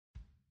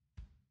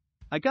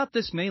I got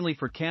this mainly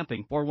for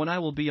camping or when I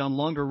will be on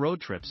longer road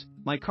trips.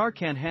 My car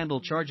can't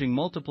handle charging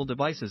multiple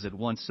devices at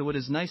once, so it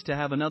is nice to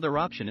have another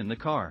option in the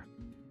car.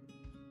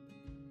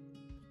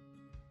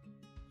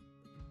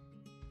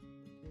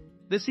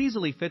 This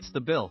easily fits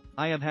the bill.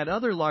 I have had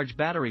other large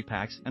battery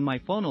packs and my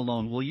phone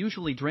alone will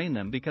usually drain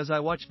them because I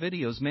watch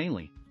videos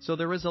mainly, so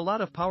there is a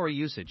lot of power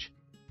usage.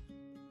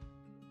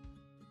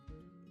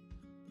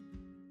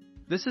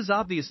 This is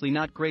obviously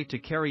not great to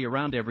carry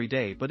around every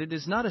day, but it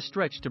is not a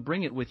stretch to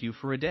bring it with you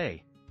for a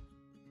day.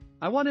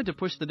 I wanted to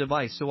push the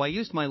device, so I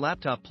used my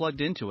laptop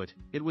plugged into it.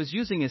 It was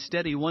using a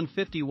steady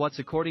 150 watts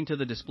according to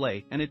the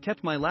display, and it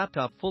kept my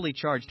laptop fully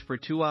charged for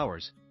 2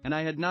 hours, and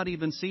I had not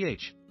even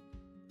ch.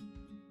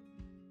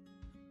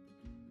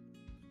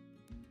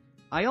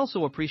 I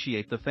also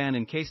appreciate the fan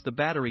in case the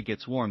battery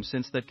gets warm,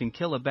 since that can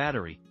kill a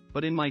battery,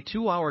 but in my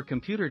 2-hour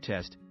computer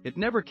test, it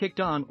never kicked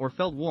on or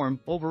felt warm.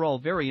 Overall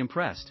very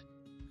impressed.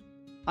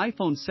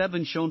 iPhone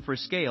 7 shown for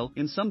scale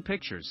in some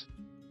pictures.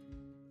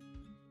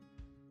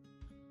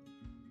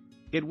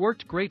 It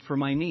worked great for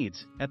my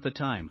needs at the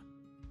time.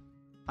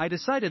 I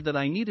decided that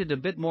I needed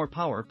a bit more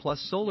power plus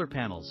solar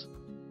panels.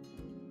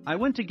 I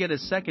went to get a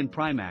second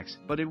Primax,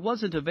 but it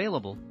wasn't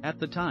available at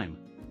the time.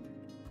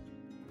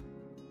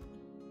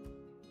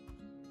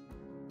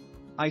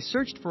 I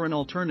searched for an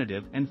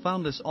alternative and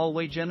found this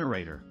ALLWEI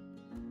generator.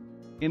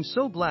 I'm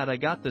so glad I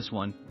got this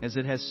one, as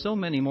it has so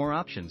many more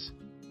options.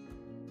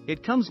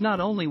 It comes not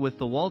only with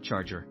the wall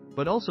charger,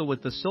 but also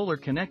with the solar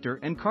connector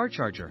and car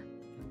charger.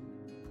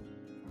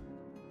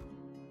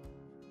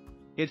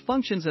 It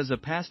functions as a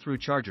pass-through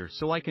charger,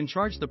 so I can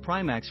charge the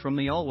Primax from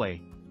the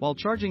ALLWEI, while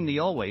charging the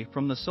ALLWEI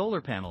from the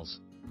solar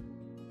panels.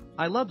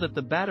 I love that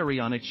the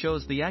battery on it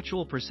shows the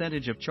actual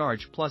percentage of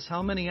charge plus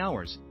how many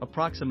hours,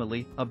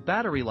 approximately, of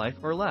battery life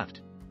are left.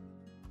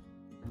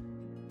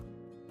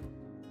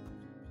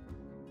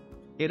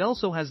 It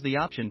also has the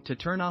option to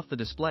turn off the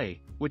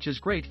display, which is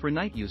great for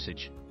night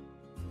usage.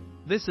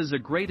 This is a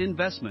great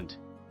investment.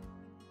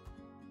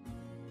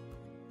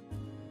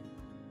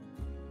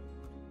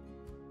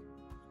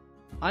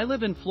 I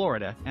live in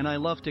Florida and I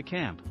love to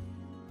camp.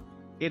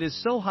 It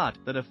is so hot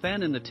that a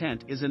fan in the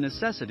tent is a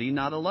necessity,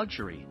 not a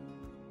luxury.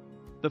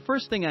 The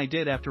first thing I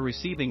did after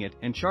receiving it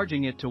and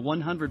charging it to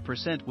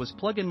 100% was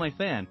plug in my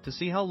fan to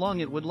see how long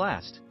it would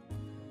last.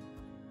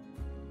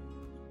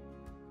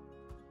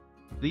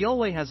 The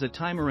ALLWEI has a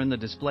timer in the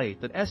display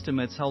that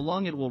estimates how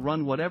long it will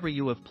run whatever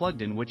you have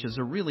plugged in, which is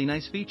a really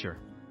nice feature.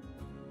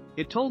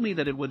 It told me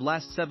that it would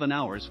last 7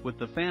 hours with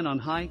the fan on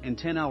high and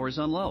 10 hours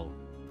on low.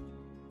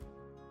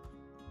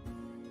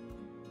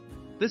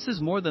 This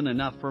is more than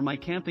enough for my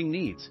camping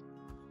needs.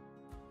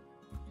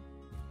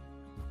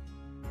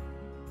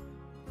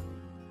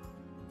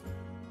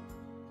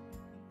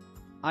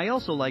 I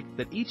also like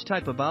that each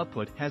type of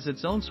output has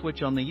its own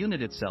switch on the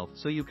unit itself,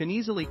 so you can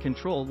easily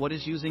control what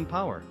is using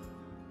power.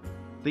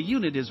 The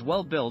unit is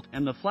well built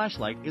and the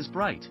flashlight is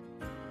bright.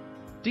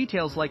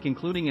 Details like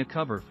including a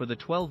cover for the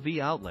 12V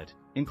outlet,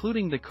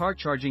 including the car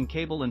charging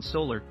cable and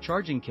solar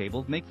charging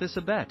cable, make this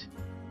a bet.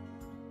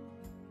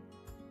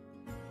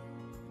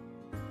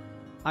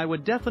 I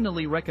would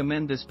definitely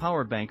recommend this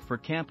power bank for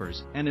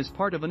campers and is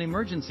part of an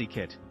emergency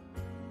kit.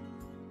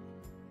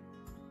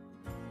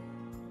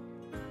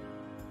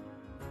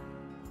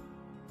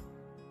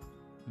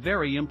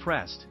 Very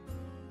impressed.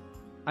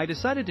 I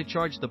decided to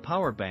charge the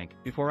power bank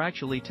before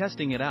actually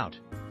testing it out.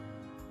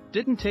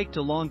 Didn't take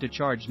too long to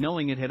charge,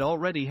 knowing it had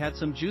already had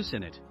some juice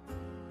in it.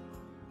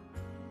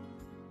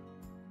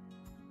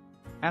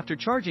 After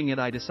charging it,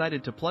 I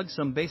decided to plug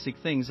some basic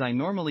things I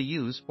normally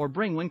use or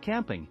bring when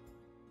camping.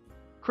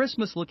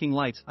 Christmas looking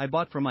lights I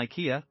bought from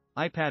IKEA,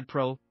 iPad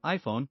Pro,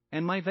 iPhone,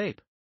 and my vape.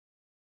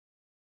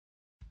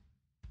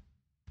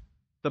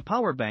 The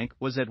power bank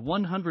was at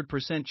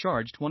 100%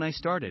 charged when I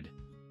started.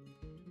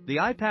 The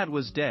iPad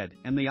was dead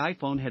and the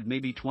iPhone had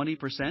maybe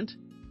 20%.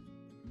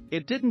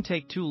 It didn't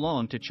take too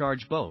long to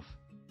charge both.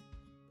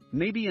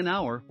 Maybe an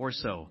hour or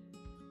so.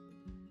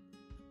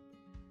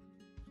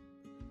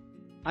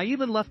 I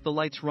even left the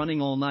lights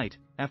running all night,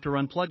 after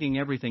unplugging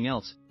everything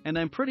else, and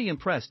I'm pretty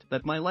impressed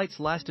that my lights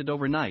lasted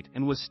overnight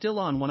and was still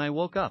on when I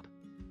woke up.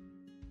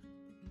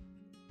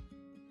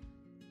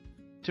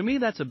 To me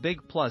that's a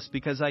big plus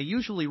because I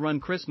usually run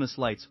Christmas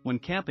lights when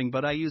camping,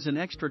 but I use an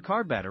extra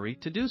car battery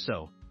to do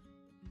so.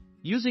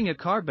 Using a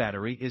car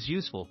battery is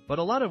useful, but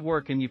a lot of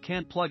work and you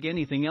can't plug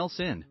anything else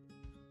in.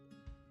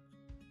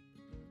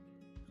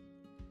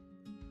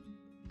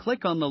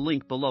 Click on the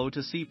link below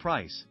to see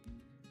price.